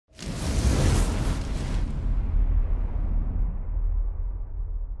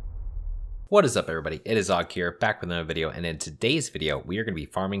What is up, everybody? It is Og here, back with another video, and in today's video we are going to be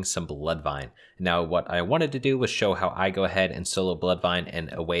farming some Bloodvine. Now what I wanted to do was show how I go ahead and solo Bloodvine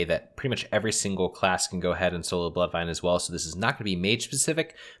in a way that pretty much every single class can go ahead and solo Bloodvine as well. So this is not going to be mage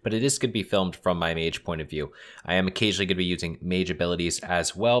specific, but it is going to be filmed from my mage point of view. I am occasionally going to be using mage abilities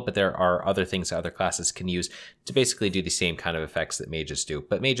as well, but there are other things that other classes can use to basically do the same kind of effects that mages do.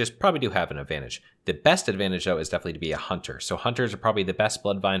 But mages probably do have an advantage. The best advantage though is definitely to be a hunter. So hunters are probably the best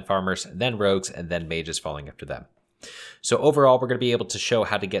Bloodvine farmers, then rogues, and then mages following after them. So overall, we're going to be able to show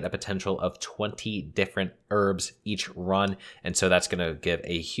how to get a potential of 20 different herbs each run. And so that's going to give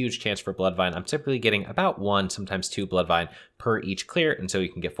a huge chance for Bloodvine. I'm typically getting about 1, sometimes 2 Bloodvine per each clear. And so you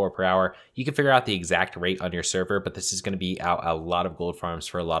can get 4 per hour. You can figure out the exact rate on your server, but this is going to be out a lot of gold farms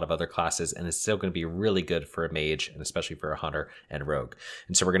for a lot of other classes. And it's still going to be really good for a mage and especially for a hunter and rogue.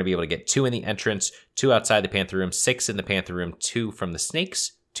 And so we're going to be able to get 2 in the entrance, 2 outside the Panther room, 6 in the Panther room, 2 from the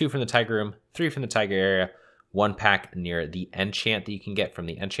snakes, 2 from the tiger room, 3 from the tiger area, 1 pack near the enchant that you can get from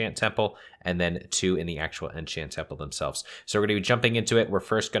the enchant temple, and then 2 in the actual enchant temple themselves. So we're going to be jumping into it. We're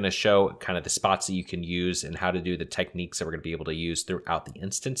first going to show kind of the spots that you can use and how to do the techniques that we're going to be able to use throughout the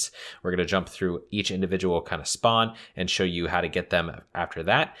instance. We're going to jump through each individual kind of spawn and show you how to get them after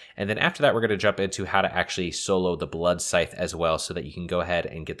that. And then after that, we're going to jump into how to actually solo the blood scythe as well, so that you can go ahead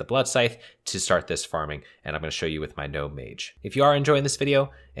and get the blood scythe to start this farming. And I'm going to show you with my no mage. If you are enjoying this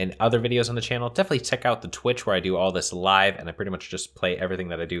video and other videos on the channel, definitely check out the Twitch where I do all this live, and I pretty much just play everything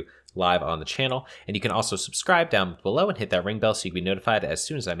that I do live on the channel. And you can also subscribe down below and hit that ring bell so you can be notified as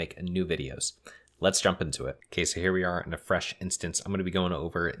soon as I make new videos. Let's jump into it. Okay, so here we are in a fresh instance. I'm going to be going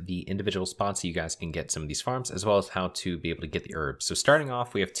over the individual spots so you guys can get some of these farms, as well as how to be able to get the herbs. So starting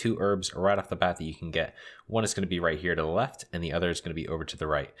off, we have 2 herbs right off the bat that you can get. One is going to be right here to the left, and the other is going to be over to the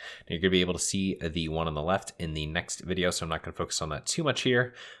right. Now you're going to be able to see the one on the left in the next video, so I'm not going to focus on that too much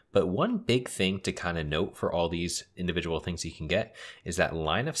here. But one big thing to kind of note for all these individual things you can get is that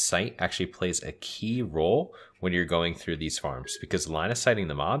line of sight actually plays a key role when you're going through these farms, because line of sighting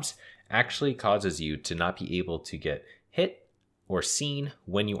the mobs actually causes you to not be able to get hit or seen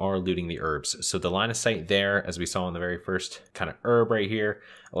when you are looting the herbs. So the line of sight there, as we saw in the very first kind of herb right here,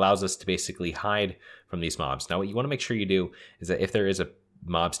 allows us to basically hide from these mobs. Now what you want to make sure you do is that if there is a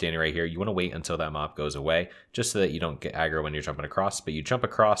mob standing right here, you want to wait until that mob goes away, just so that you don't get aggro when you're jumping across. But you jump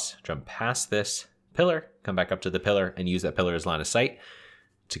across, jump past this pillar, come back up to the pillar, and use that pillar as line of sight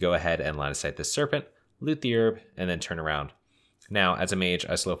to go ahead and line of sight this serpent, loot the herb, and then turn around. Now, as a mage,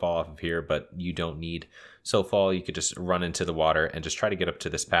 I slow fall off of here, but you don't need slow fall. You could just run into the water and just try to get up to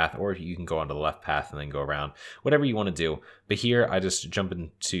this path, or you can go onto the left path and then go around, whatever you want to do. But here, I just jump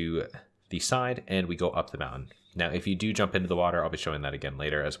into the side and we go up the mountain. Now, if you do jump into the water, I'll be showing that again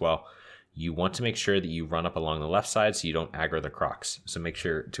later as well. You want to make sure that you run up along the left side so you don't aggro the crocs. So make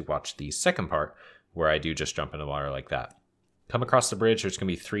sure to watch the second part where I do just jump into the water like that. Come across the bridge, there's going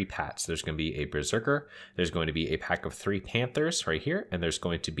to be 3 pats. There's going to be a berserker, there's going to be a pack of 3 panthers right here, and there's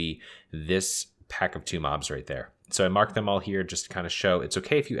going to be this pack of 2 mobs right there. So I marked them all here just to kind of show it's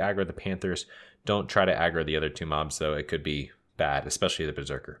okay if you aggro the panthers. Don't try to aggro the other 2 mobs though, it could be bad, especially the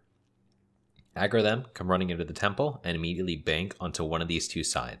berserker. Aggro them, come running into the temple, and immediately bank onto one of these 2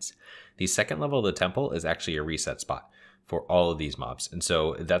 sides. The second level of the temple is actually a reset spot for all of these mobs. And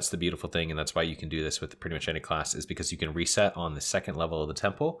so that's the beautiful thing, and that's why you can do this with pretty much any class, is because you can reset on the second level of the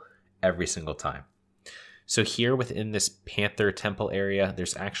temple every single time. So here within this Panther temple area,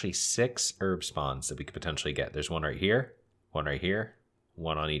 there's actually 6 herb spawns that we could potentially get. There's 1 right here, 1 right here,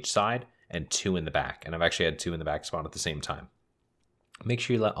 1 on each side, and 2 in the back. And I've actually had 2 in the back spawn at the same time. Make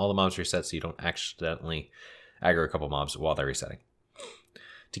sure you let all the mobs reset so you don't accidentally aggro a couple mobs while they're resetting.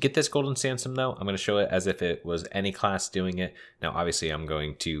 To get this golden sandstorm though, I'm going to show it as if it was any class doing it. Now obviously I'm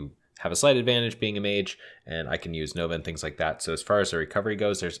going to have a slight advantage being a mage, and I can use Nova and things like that. So as far as the recovery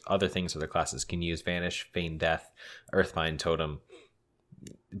goes, there's other things other classes can use: Vanish, Feign Death, Earthbind Totem,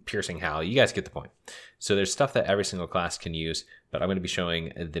 Piercing Howl. You guys get the point. So there's stuff that every single class can use, but I'm going to be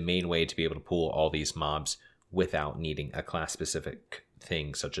showing the main way to be able to pull all these mobs without needing a class specific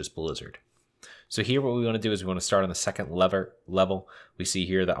thing such as Blizzard. So here what we want to do is we want to start on the second level. We see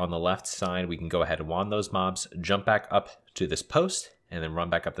here that on the left side we can go ahead and wand those mobs, jump back up to this post, and then run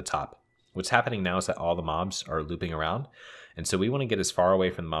back up the top. What's happening now is that all the mobs are looping around, and so we want to get as far away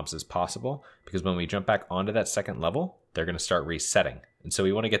from the mobs as possible, because when we jump back onto that second level, they're going to start resetting. And so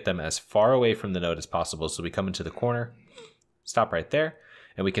we want to get them as far away from the node as possible. So we come into the corner, stop right there,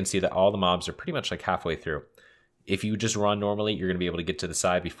 and we can see that all the mobs are pretty much like halfway through. If you just run normally, you're going to be able to get to the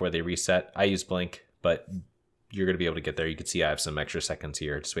side before they reset. I use blink, but you're going to be able to get there. You can see I have some extra seconds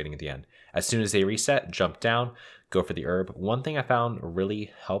here just waiting at the end. As soon as they reset, jump down, go for the herb. One thing I found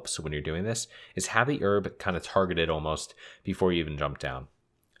really helps when you're doing this is have the herb kind of targeted almost before you even jump down.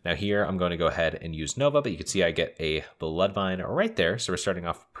 Now here I'm going to go ahead and use Nova, but you can see I get a Bloodvine right there. So we're starting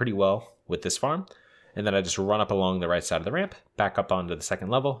off pretty well with this farm. And then I just run up along the right side of the ramp, back up onto the second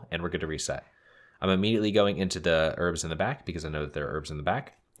level, and we're good to reset. I'm immediately going into the herbs in the back because I know that there are herbs in the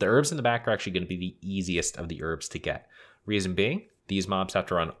back. The herbs in the back are actually going to be the easiest of the herbs to get. Reason being, these mobs have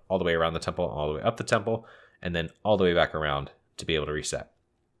to run all the way around the temple, all the way up the temple, and then all the way back around to be able to reset.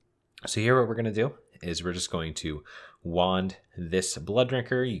 So here what we're going to do is we're just going to wand this blood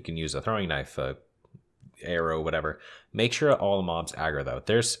drinker. You can use a throwing knife, a arrow, whatever. Make sure all the mobs aggro though.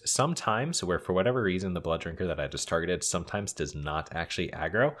 There's some times where for whatever reason the blood drinker that I just targeted sometimes does not actually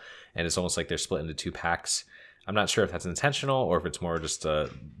aggro, and it's almost like they're split into two packs. I'm not sure if that's intentional or if it's more just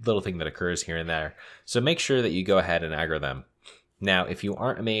a little thing that occurs here and there. So make sure that you go ahead and aggro them. Now, if you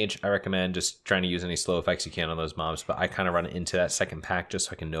aren't a mage, I recommend just trying to use any slow effects you can on those mobs, but I kind of run into that second pack just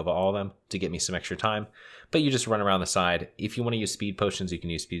so I can Nova all of them to get me some extra time. But you just run around the side. If you want to use speed potions, you can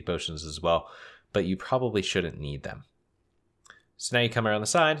use speed potions as well, but you probably shouldn't need them. So now you come around the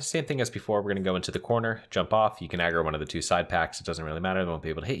side, same thing as before. We're going to go into the corner, jump off. You can aggro one of the two side packs. It doesn't really matter. They won't be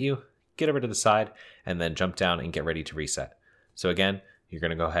able to hit you. Get over to the side and then jump down and get ready to reset. So again, you're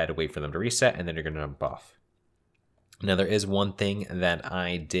going to go ahead and wait for them to reset and then you're going to jump off. Now there is one thing that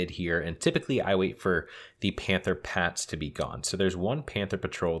I did here, and typically I wait for the Panther Pats to be gone. So there's one Panther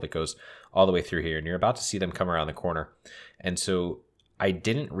patrol that goes all the way through here and you're about to see them come around the corner. And so I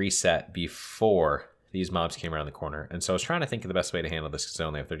didn't reset before these mobs came around the corner. And so I was trying to think of the best way to handle this because I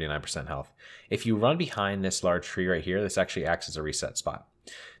only have 39% health. If you run behind this large tree right here, this actually acts as a reset spot.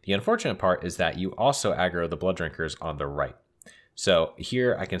 The unfortunate part is that you also aggro the blood drinkers on the right. So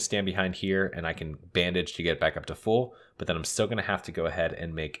here I can stand behind here and I can bandage to get back up to full, but then I'm still going to have to go ahead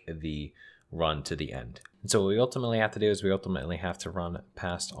and make the run to the end. And so what we ultimately have to do is we ultimately have to run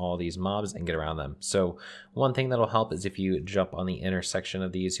past all these mobs and get around them. So one thing that'll help is if you jump on the intersection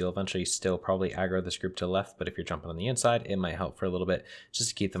of these, you'll eventually still probably aggro this group to the left, but if you're jumping on the inside, it might help for a little bit just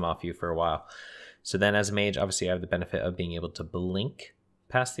to keep them off you for a while. So then as a mage, obviously I have the benefit of being able to blink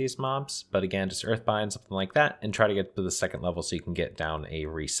past these mobs, but again, just earthbind, something like that, and try to get to the second level so you can get down a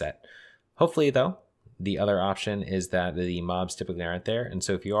reset. Hopefully though, the other option is that the mobs typically aren't there, and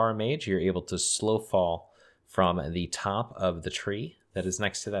so if you are a mage, you're able to slow fall from the top of the tree that is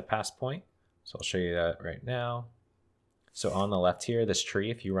next to that pass point. So I'll show you that right now. So on the left here, this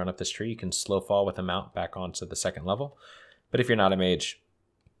tree, if you run up this tree, you can slow fall with a mount back onto the second level. But if you're not a mage,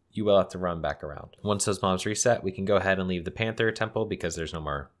 you will have to run back around. Once those mobs reset, we can go ahead and leave the Panther Temple because there's no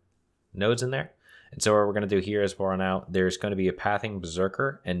more nodes in there. And so what we're going to do here is we'll run out. There's going to be a Pathing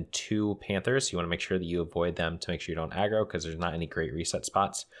Berserker and two Panthers. You want to make sure that you avoid them to make sure you don't aggro because there's not any great reset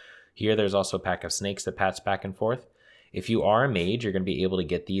spots. Here there's also a pack of snakes that pats back and forth. If you are a mage, you're going to be able to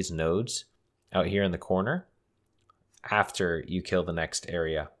get these nodes out here in the corner after you kill the next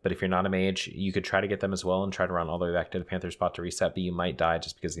area. But if you're not a mage, you could try to get them as well and try to run all the way back to the Panther spot to reset, but you might die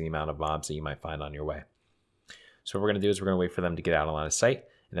just because of the amount of mobs that you might find on your way. So what we're going to do is we're going to wait for them to get out of line of sight,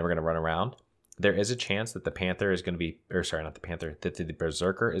 and then we're going to run around. There is a chance that the Panther is going to be, or sorry, not the Panther, that the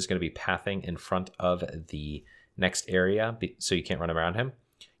Berserker is going to be pathing in front of the next area, so you can't run around him.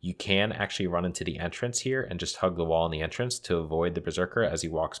 You can actually run into the entrance here and just hug the wall in the entrance to avoid the Berserker as he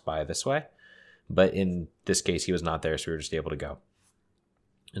walks by this way. But in this case, he was not there, so we were just able to go.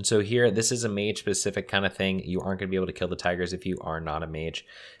 And so here, this is a mage-specific kind of thing. You aren't going to be able to kill the tigers if you are not a mage.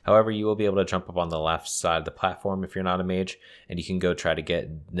 However, you will be able to jump up on the left side of the platform if you're not a mage, and you can go try to get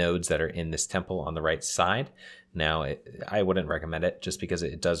nodes that are in this temple on the right side. Now, I wouldn't recommend it just because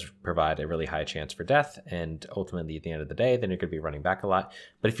it does provide a really high chance for death, and ultimately at the end of the day, then you're going to be running back a lot.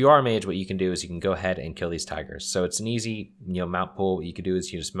 But if you are a mage, what you can do is you can go ahead and kill these tigers. So it's an easy, mount pull. What you can do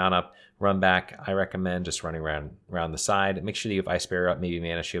is you just mount up, run back. I recommend just running around the side. Make sure that you have Ice Barrier up, maybe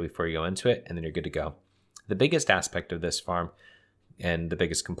Mana Shield before you go into it, and then you're good to go. The biggest aspect of this farm and the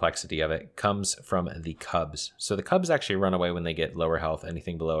biggest complexity of it comes from the cubs. So the cubs actually run away when they get lower health,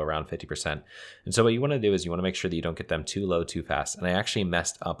 anything below around 50%. And so what you want to do is you want to make sure that you don't get them too low too fast. And I actually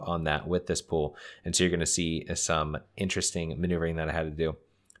messed up on that with this pool. And so you're going to see some interesting maneuvering that I had to do.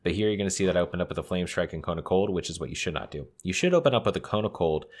 But here you're going to see that I opened up with a Flame Strike and Cone of Cold, which is what you should not do. You should open up with a Cone of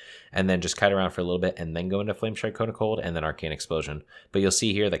Cold and then just kite around for a little bit and then go into Flame Strike, Cone of Cold, and then Arcane Explosion. But you'll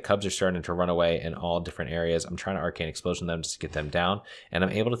see here that cubs are starting to run away in all different areas. I'm trying to Arcane Explosion them just to get them down. And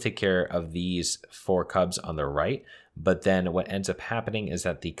I'm able to take care of these 4 cubs on the right. But then what ends up happening is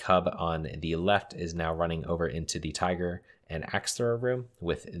that the cub on the left is now running over into the Tiger and Axe Thrower room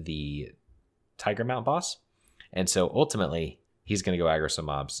with the Tiger Mount boss. And so ultimately, he's going to go aggro some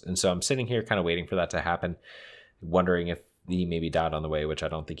mobs. And so I'm sitting here kind of waiting for that to happen, wondering if he maybe died on the way, which I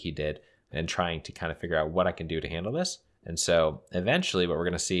don't think he did, and trying to kind of figure out what I can do to handle this. And so eventually what we're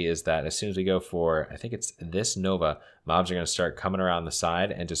going to see is that as soon as we go for, I think it's this Nova, mobs are going to start coming around the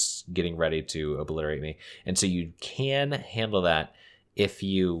side and just getting ready to obliterate me. And so you can handle that if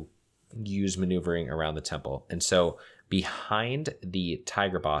you use maneuvering around the temple. And so behind the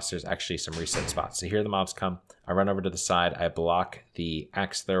tiger boss, there's actually some reset spots. So here the mobs come. I run over to the side. I block the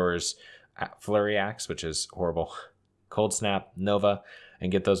axe throwers, flurry axe, which is horrible, cold snap, Nova,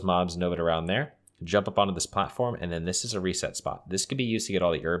 and get those mobs Nova'd around there. Jump up onto this platform, and then this is a reset spot. This could be used to get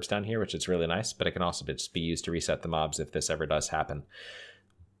all the herbs down here, which is really nice, but it can also just be used to reset the mobs if this ever does happen.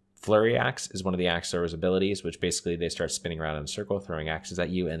 Flurry Axe is one of the axe throwers' abilities, which basically they start spinning around in a circle, throwing axes at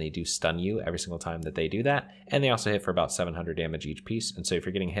you, and they do stun you every single time that they do that. And they also hit for about 700 damage each piece. And so if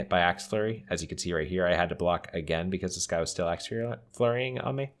you're getting hit by Axe Flurry, as you can see right here, I had to block again because this guy was still Axe Flurrying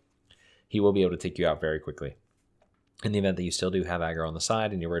on me. He will be able to take you out very quickly. In the event that you still do have aggro on the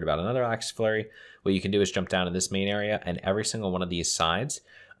side and you're worried about another Axe Flurry, what you can do is jump down in this main area, and every single one of these sides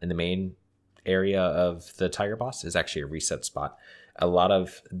in the main area of the tiger boss is actually a reset spot. A lot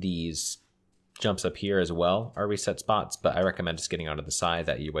of these jumps up here as well are reset spots, but I recommend just getting onto the side.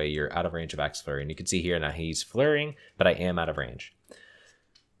 That way you're out of range of Axe Flurry. And you can see here now he's flurrying, but I am out of range.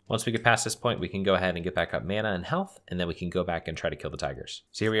 Once we get past this point, we can go ahead and get back up mana and health, and then we can go back and try to kill the tigers.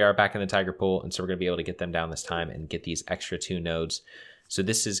 So here we are back in the tiger pool, and so we're going to be able to get them down this time and get these extra 2 nodes. So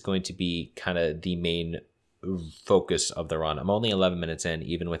this is going to be kind of the main focus of the run. I'm only 11 minutes in,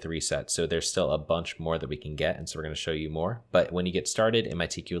 even with the reset, so there's still a bunch more that we can get, and so we're going to show you more. But when you get started, it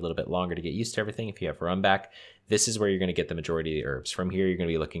might take you a little bit longer to get used to everything. If you have run back, this is where you're going to get the majority of the herbs. From here, you're going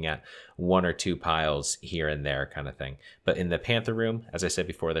to be looking at 1 or 2 piles here and there kind of thing. But in the Panther room, as I said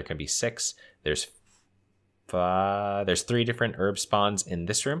before, there can be 6. There's 3 different herb spawns in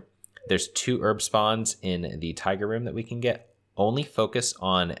this room. There's 2 herb spawns in the tiger room that we can get. Only focus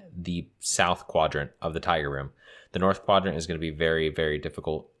on the south quadrant of the tiger room. The north quadrant is going to be very, very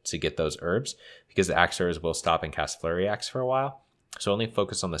difficult to get those herbs because the axe throwers will stop and cast flurry axe for a while. So only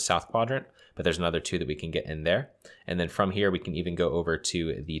focus on the south quadrant, but there's another 2 that we can get in there. And then from here, we can even go over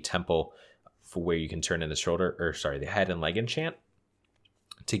to the temple for where you can turn in the head and leg enchant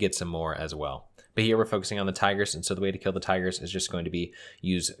to get some more as well. But here we're focusing on the tigers, and so the way to kill the tigers is just going to be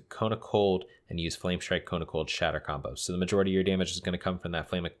use Cone of Cold and use Flame Strike, Cone of Cold, Shatter combo. So the majority of your damage is going to come from that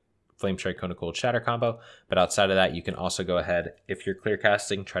Flame Strike, Cone of Cold, Shatter combo. But outside of that, you can also go ahead, if you're clear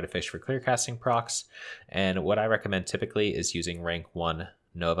casting, try to fish for clear casting procs. And what I recommend typically is using rank 1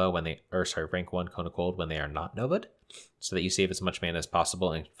 Nova rank 1 Cone of Cold when they are not Nova'd, so that you save as much mana as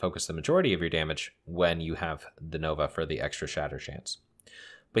possible and focus the majority of your damage when you have the Nova for the extra Shatter chance.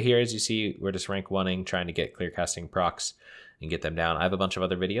 But here, as you see, we're just rank 1ing, trying to get clear casting procs and get them down. I have a bunch of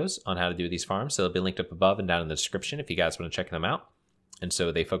other videos on how to do these farms, so they'll be linked up above and down in the description if you guys want to check them out. And so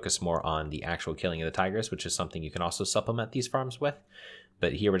they focus more on the actual killing of the tigers, which is something you can also supplement these farms with.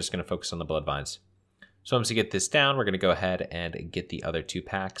 But here we're just going to focus on the bloodvines. So once we get this down, we're going to go ahead and get the other 2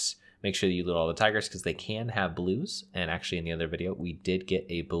 packs. Make sure that you loot all the tigers because they can have blues. And actually in the other video, we did get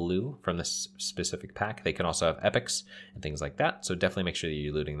a blue from this specific pack. They can also have epics and things like that. So definitely make sure that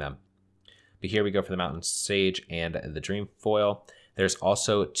you're looting them. But here we go for the Mountain Sage and the Dream Foil. There's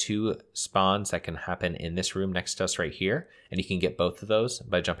also 2 spawns that can happen in this room next to us right here. And you can get both of those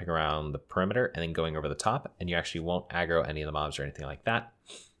by jumping around the perimeter and then going over the top. And you actually won't aggro any of the mobs or anything like that.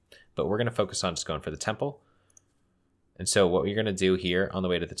 But we're going to focus on just going for the temple. And so what you're going to do here on the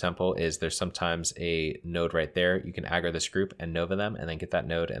way to the temple is there's sometimes a node right there. You can aggro this group and Nova them and then get that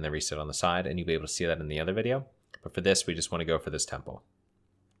node and then reset on the side. And you'll be able to see that in the other video. But for this, we just want to go for this temple.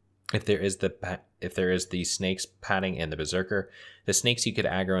 If there is the snakes padding and the berserker, the snakes you could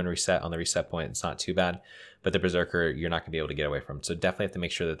aggro and reset on the reset point. It's not too bad, but the berserker you're not gonna be able to get away from. So definitely have to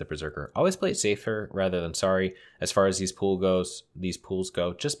make sure that the berserker always play it safer rather than sorry as far as these pools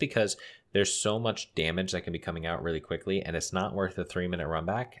go, just because there's so much damage that can be coming out really quickly, and it's not worth a 3-minute run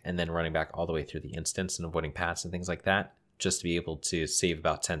back and then running back all the way through the instance and avoiding paths and things like that just to be able to save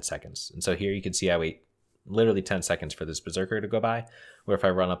about 10 seconds. And so here you can see I wait literally 10 seconds for this berserker to go by, where if I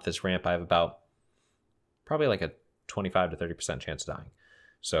run up this ramp, I have about probably like a 25 to 30% chance of dying.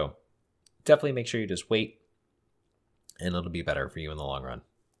 So definitely make sure you just wait and it'll be better for you in the long run.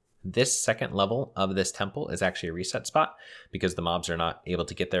 This second level of this temple is actually a reset spot because the mobs are not able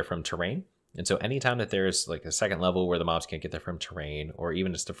to get there from terrain. And so anytime that there's like a second level where the mobs can't get there from terrain, or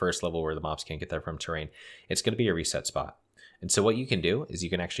even just the first level where the mobs can't get there from terrain, it's going to be a reset spot. And so what you can do is you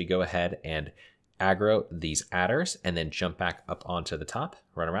can actually go ahead and aggro these adders and then jump back up onto the top,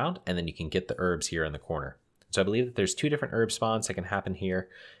 run around, and then you can get the herbs here in the corner. So I believe that there's 2 different herb spawns that can happen here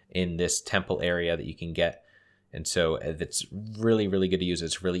in this temple area that you can get. And so it's really, really good to use.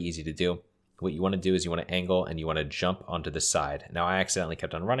 It's really easy to do. What you want to do is you want to angle and you want to jump onto the side. Now I accidentally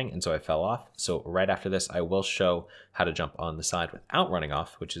kept on running and so I fell off. So right after this, I will show how to jump on the side without running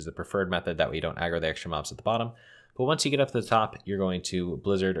off, which is the preferred method. That way you don't aggro the extra mobs at the bottom. But once you get up to the top, you're going to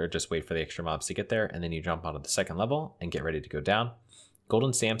blizzard or just wait for the extra mobs to get there. And then you jump onto the second level and get ready to go down.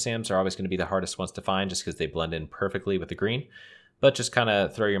 Golden Samsams are always going to be the hardest ones to find just because they blend in perfectly with the green. But just kind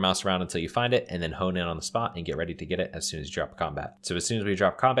of throw your mouse around until you find it and then hone in on the spot and get ready to get it as soon as you drop combat. So as soon as we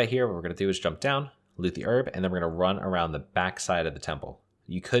drop combat here, what we're going to do is jump down, loot the herb, and then we're going to run around the back side of the temple.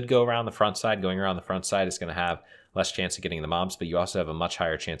 You could go around the front side. Going around the front side is going to have less chance of getting the mobs, but you also have a much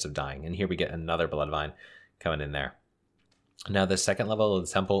higher chance of dying. And here we get another Bloodvine coming in there. Now the second level of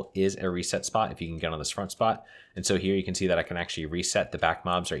the temple is a reset spot if you can get on this front spot. And so here you can see that I can actually reset the back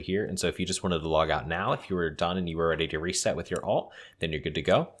mobs right here. And so if you just wanted to log out now, if you were done and you were ready to reset with your alt, then you're good to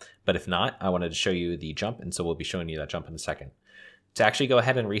go. But if not, I wanted to show you the jump. And so we'll be showing you that jump in a second. To actually go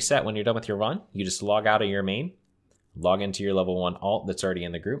ahead and reset when you're done with your run, you just log out of your main, log into your level 1 alt that's already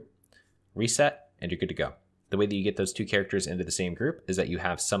in the group, reset, and you're good to go. The way that you get those 2 characters into the same group is that you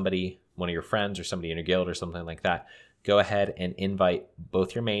have somebody, one of your friends or somebody in your guild or something like that, go ahead and invite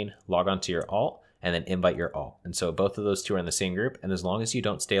both your main, log onto your alt, and then invite your alt. And so both of those 2 are in the same group. And as long as you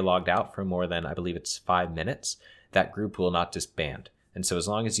don't stay logged out for more than, I believe it's 5 minutes, that group will not disband. And so as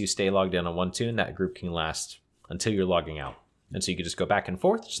long as you stay logged in on one tune, that group can last until you're logging out. And so you can just go back and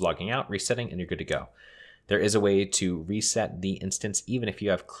forth, just logging out, resetting, and you're good to go. There is a way to reset the instance even if you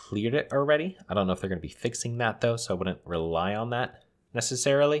have cleared it already. I don't know if they're going to be fixing that though, so I wouldn't rely on that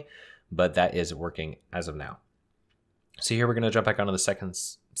necessarily, but that is working as of now. So here we're going to jump back onto the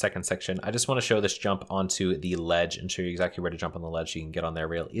second section. I just want to show this jump onto the ledge and show you exactly where to jump on the ledge so you can get on there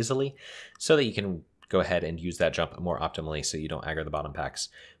real easily so that you can go ahead and use that jump more optimally so you don't aggro the bottom packs.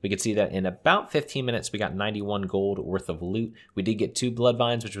 We could see that in about 15 minutes, we got 91 gold worth of loot. We did get 2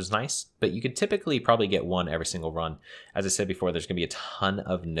 Bloodvines, which was nice, but you could typically probably get 1 every single run. As I said before, there's going to be a ton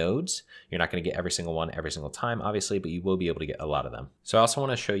of nodes. You're not going to get every single one every single time, obviously, but you will be able to get a lot of them. So I also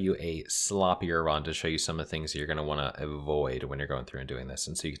want to show you a sloppier run to show you some of the things that you're going to want to avoid when you're going through and doing this.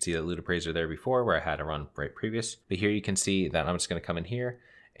 And so you can see that loot appraiser there before where I had a run right previous, but here you can see that I'm just going to come in here.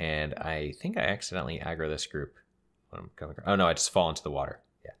 And I think I accidentally aggro this group. Oh no, I just fall into the water.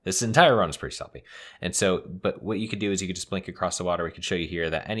 Yeah, this entire run is pretty sloppy. And so, but what you could do is you could just blink across the water. We could show you here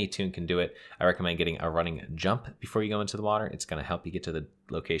that any tune can do it. I recommend getting a running jump before you go into the water. It's going to help you get to the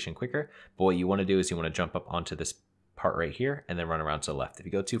location quicker. But what you want to do is you want to jump up onto this part right here and then run around to the left. If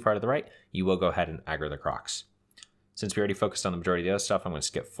you go too far to the right, you will go ahead and aggro the crocs. Since we already focused on the majority of the other stuff, I'm going to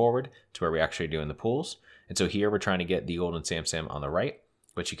skip forward to where we actually do in the pools. And so here we're trying to get the golden Samsam on the right,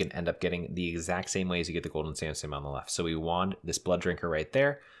 which you can end up getting the exact same way as you get the golden Samsam on the left. So we wand this blood drinker right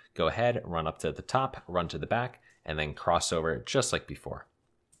there, go ahead, run up to the top, run to the back, and then cross over just like before.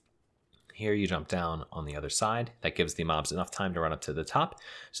 Here you jump down on the other side. That gives the mobs enough time to run up to the top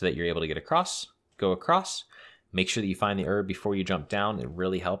so that you're able to get across, go across. Make sure that you find the herb before you jump down. It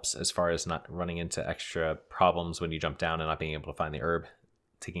really helps as far as not running into extra problems when you jump down and not being able to find the herb,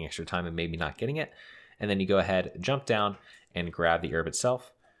 taking extra time and maybe not getting it. And then you go ahead, jump down, and grab the herb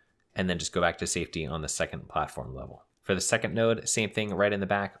itself, and then just go back to safety on the second platform level. For the second node, same thing right in the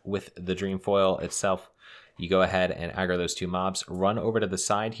back with the dream foil itself. You go ahead and aggro those 2 mobs, run over to the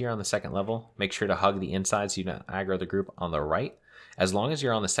side here on the second level. Make sure to hug the inside so you don't aggro the group on the right. As long as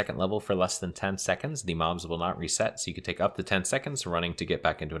you're on the second level for less than 10 seconds, the mobs will not reset. So you can take up to 10 seconds running to get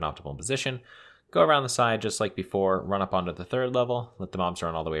back into an optimal position. Go around the side just like before, run up onto the 3rd level, let the mobs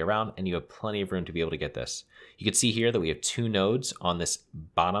run all the way around, and you have plenty of room to be able to get this. You can see here that we have 2 nodes on this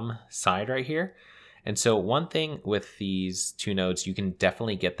bottom side right here. And so one thing with these 2 nodes, you can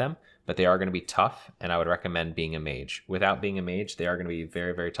definitely get them, but they are going to be tough, and I would recommend being a mage. Without being a mage, they are going to be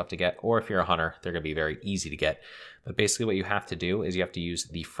very, very tough to get, or if you're a hunter, they're going to be very easy to get. But basically what you have to do is you have to use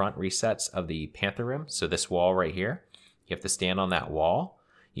the front resets of the Panther Room, so this wall right here. You have to stand on that wall.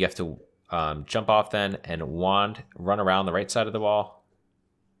 You have to jump off then and wand, run around the right side of the wall,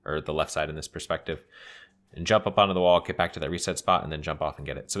 or the left side in this perspective, and jump up onto the wall, get back to that reset spot, and then jump off and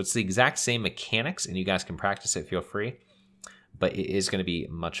get it. So it's the exact same mechanics, and you guys can practice it, feel free, but it is going to be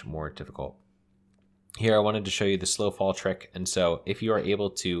much more difficult. Here I wanted to show you the slow fall trick, and so if you are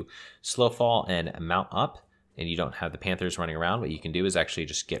able to slow fall and mount up, and you don't have the Panthers running around, what you can do is actually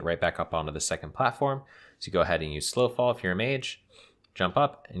just get right back up onto the second platform. So you go ahead and use slow fall if you're a mage, jump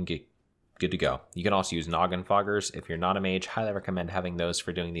up, and get good to go. You can also use noggin foggers if you're not a mage. Highly recommend having those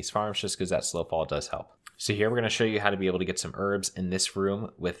for doing these farms just because that slow fall does help. So here we're going to show you how to be able to get some herbs in this room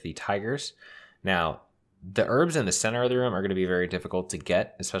with the tigers. Now, The herbs in the center of the room are going to be very difficult to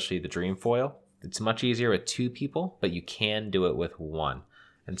get, especially the dream foil. It's much easier with 2 people, but you can do it with 1.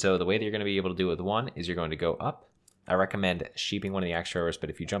 And so the way that you're going to be able to do it with 1 is you're going to go up. I recommend sheeping one of the axe throwers, but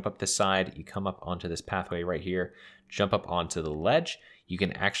if you jump up this side, you come up onto this pathway right here, jump up onto the ledge, you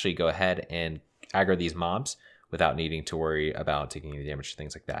can actually go ahead and aggro these mobs without needing to worry about taking any damage,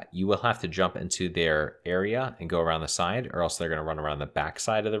 things like that. You will have to jump into their area and go around the side, or else they're going to run around the back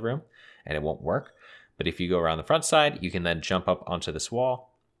side of the room and it won't work. But if you go around the front side, you can then jump up onto this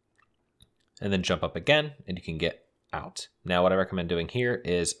wall and then jump up again and you can get out. Now what I recommend doing here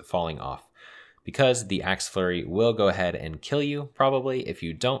is falling off, because the axe flurry will go ahead and kill you probably. If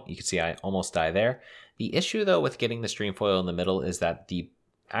you don't, you can see I almost die there. The issue though with getting the stream foil in the middle is that the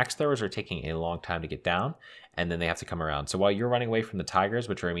axe throwers are taking a long time to get down, and then they have to come around. So while you're running away from the tigers,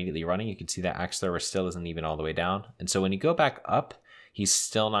 which are immediately running, you can see that axe thrower still isn't even all the way down. And so when you go back up, he's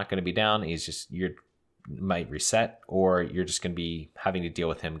still not going to be down. He's just, you might reset, or you're just going to be having to deal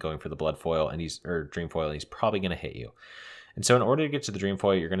with him going for the blood foil and or dream foil, and he's probably going to hit you. And so in order to get to the dream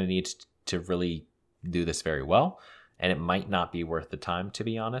foil, you're going to need to really do this very well, and it might not be worth the time, to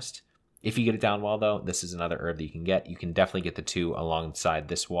be honest. If you get it down well though, this is another herb that you can get. You can definitely get the 2 alongside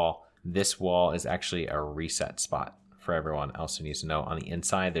this wall. This wall is actually a reset spot for everyone else who needs to know. On the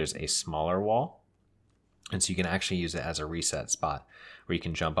inside, there's a smaller wall, and so you can actually use it as a reset spot where you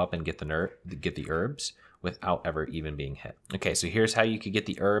can jump up and get the herbs without ever even being hit. Okay, so here's how you could get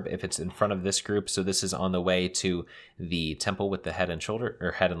the herb if it's in front of this group. So this is on the way to the temple with the head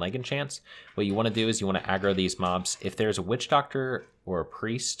and leg enchants. What you want to do is you want to aggro these mobs. If there's a witch doctor or a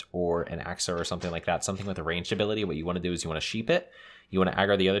priest or an axer or something like that, something with a ranged ability, what you want to do is you want to sheep it. You want to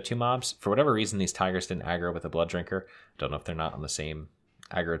aggro the other 2 mobs. For whatever reason, these tigers didn't aggro with a blood drinker. Don't know if they're not on the same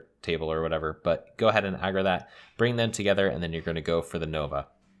aggro table or whatever, but go ahead and aggro that, bring them together, and then you're going to go for the Nova.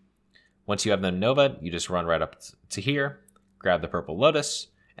 Once you have the Nova, you just run right up to here, grab the purple lotus,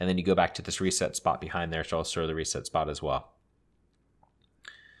 and then you go back to this reset spot behind there, so I'll show the reset spot as well.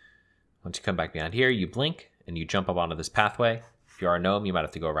 Once you come back behind here, you blink and you jump up onto this pathway. If you are a gnome, you might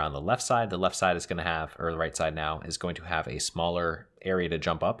have to go around the left side. The left side is going to have, or the right side now, is going to have a smaller area to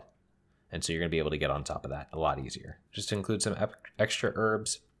jump up. And so you're going to be able to get on top of that a lot easier. Just to include some extra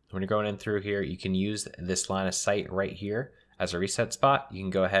herbs, when you're going in through here, you can use this line of sight right here as a reset spot. You can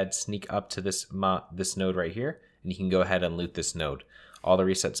go ahead, sneak up to this node right here, and you can go ahead and loot this node. All the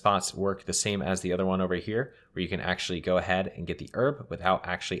reset spots work the same as the other one over here, where you can actually go ahead and get the herb without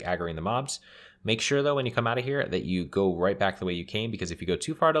actually aggroing the mobs. Make sure though when you come out of here that you go right back the way you came, because if you go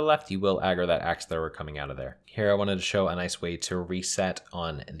too far to the left, you will aggro that axe thrower coming out of there. Here I wanted to show a nice way to reset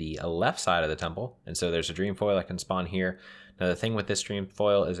on the left side of the temple. And so there's a dream foil that can spawn here. Now the thing with this dream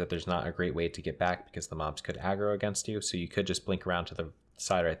foil is that there's not a great way to get back because the mobs could aggro against you. So you could just blink around to the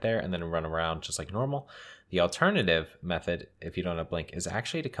side right there and then run around just like normal. The alternative method, if you don't have blink, is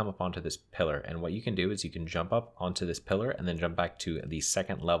actually to come up onto this pillar. And what you can do is you can jump up onto this pillar and then jump back to the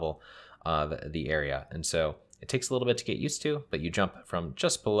second level of the area. And so it takes a little bit to get used to, but you jump from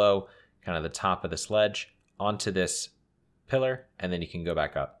just below kind of the top of this ledge onto this pillar, and then you can go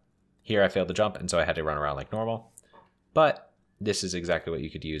back up. Here I failed to jump, and so I had to run around like normal. But this is exactly what you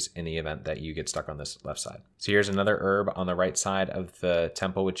could use in the event that you get stuck on this left side. So here's another herb on the right side of the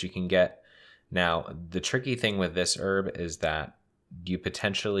temple, which you can get. Now, the tricky thing with this herb is that you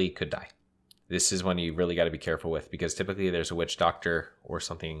potentially could die. This is one you really got to be careful with, because typically there's a witch doctor or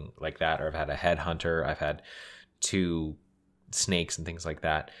something like that, or I've had a headhunter, I've had 2 snakes and things like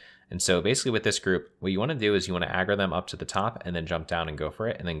that. And so basically with this group, what you want to do is you want to aggro them up to the top and then jump down and go for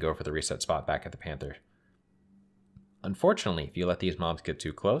it, and then go for the reset spot back at the panther. Unfortunately, if you let these mobs get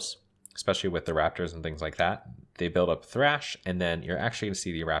too close, especially with the raptors and things like that, they build up thrash, and then you're actually going to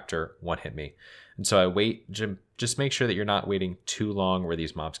see the raptor one-hit me. And so I wait, just make sure that you're not waiting too long where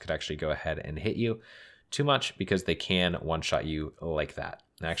these mobs could actually go ahead and hit you too much, because they can one-shot you like that.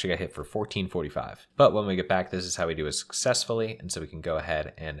 I actually got hit for 1445. But when we get back, this is how we do it successfully. And so we can go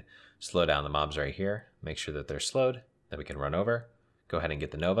ahead and slow down the mobs right here, make sure that they're slowed, then we can run over, go ahead and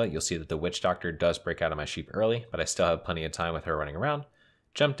get the Nova. You'll see that the witch doctor does break out of my sheep early, but I still have plenty of time with her running around.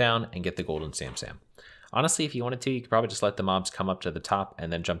 Jump down and get the golden Sam. Honestly, if you wanted to, you could probably just let the mobs come up to the top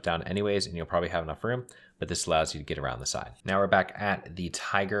and then jump down anyways, and you'll probably have enough room, but this allows you to get around the side. Now we're back at the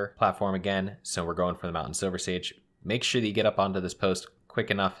tiger platform again, so we're going for the mountain silver sage. Make sure that you get up onto this post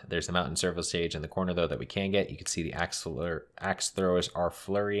quick enough. There's the mountain silver sage in the corner though that we can get. You can see the axe throwers are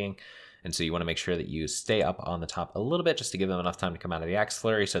flurrying, and so you want to make sure that you stay up on the top a little bit just to give them enough time to come out of the axe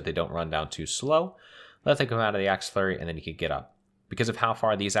flurry so that they don't run down too slow. Let them come out of the axe flurry, and then you can get up. Because of how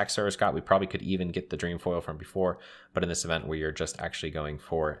far these axe throwers got, we probably could even get the dream foil from before, but in this event we are just actually going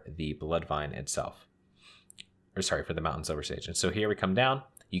for the bloodvine itself. or sorry, for the mountain silver sage. And so here we come down.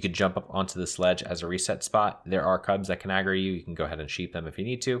 You could jump up onto this ledge as a reset spot. There are cubs that can aggro you. You can go ahead and sheep them if you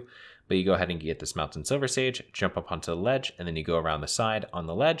need to, but you go ahead and get this mountain silver sage, jump up onto the ledge, and then you go around the side on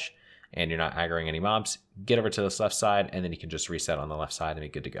the ledge, and you're not aggroing any mobs. Get over to this left side, and then you can just reset on the left side and be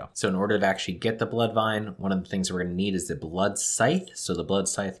good to go. So in order to actually get the Bloodvine, one of the things we're gonna need is the blood scythe. So the blood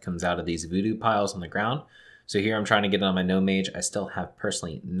scythe comes out of these voodoo piles on the ground. So here I'm trying to get it on my gnome mage. I still have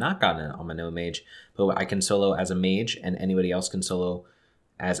personally not gotten it on my gnome mage, but I can solo as a mage, and anybody else can solo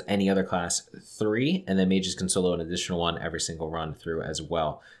as any other class 3, and then mages can solo an additional 1 every single run through as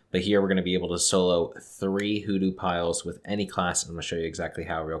well. But here we're going to be able to solo 3 hoodoo piles with any class. I'm going to show you exactly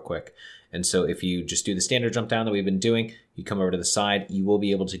how real quick. And so if you just do the standard jump down that we've been doing, you come over to the side, you will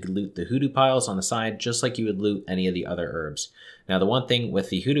be able to loot the hoodoo piles on the side just like you would loot any of the other herbs. Now the one thing with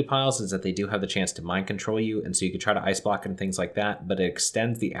the hoodoo piles is that they do have the chance to mind control you, and so you could try to ice block and things like that, but it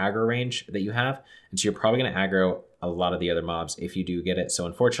extends the aggro range that you have, and so you're probably going to aggro a lot of the other mobs if you do get it. So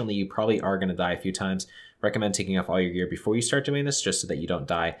unfortunately, you probably are going to die a few times. Recommend taking off all your gear before you start doing this, just so that you don't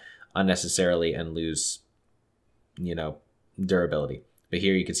die unnecessarily and lose, you know, durability. But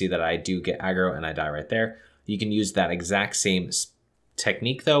here you can see that I do get aggro and I die right there. You can use that exact same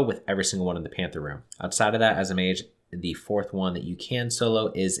technique though with every single one in the Panther room. Outside of that, as a mage, the 4th one that you can solo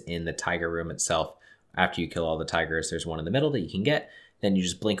is in the Tiger room itself. After you kill all the tigers, there's one in the middle that you can get. Then you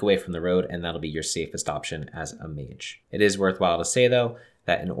just blink away from the road, and that'll be your safest option as a mage. It is worthwhile to say though,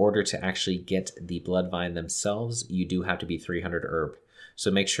 that in order to actually get the Bloodvine themselves, you do have to be 300 herb.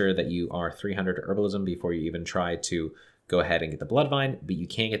 So make sure that you are 300 herbalism before you even try to go ahead and get the Bloodvine, but you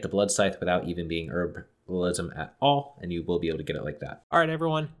can get the blood scythe without even being herbalism at all, and you will be able to get it like that. All right,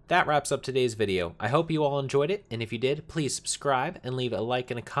 everyone, that wraps up today's video. I hope you all enjoyed it, and if you did, please subscribe and leave a like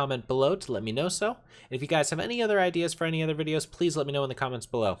and a comment below to let me know so. And if you guys have any other ideas for any other videos, please let me know in the comments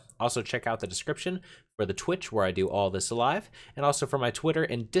below. Also, check out the description for the Twitch where I do all this live, and also for my Twitter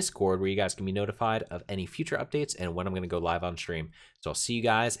and Discord where you guys can be notified of any future updates and when I'm going to go live on stream. So I'll see you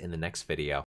guys in the next video.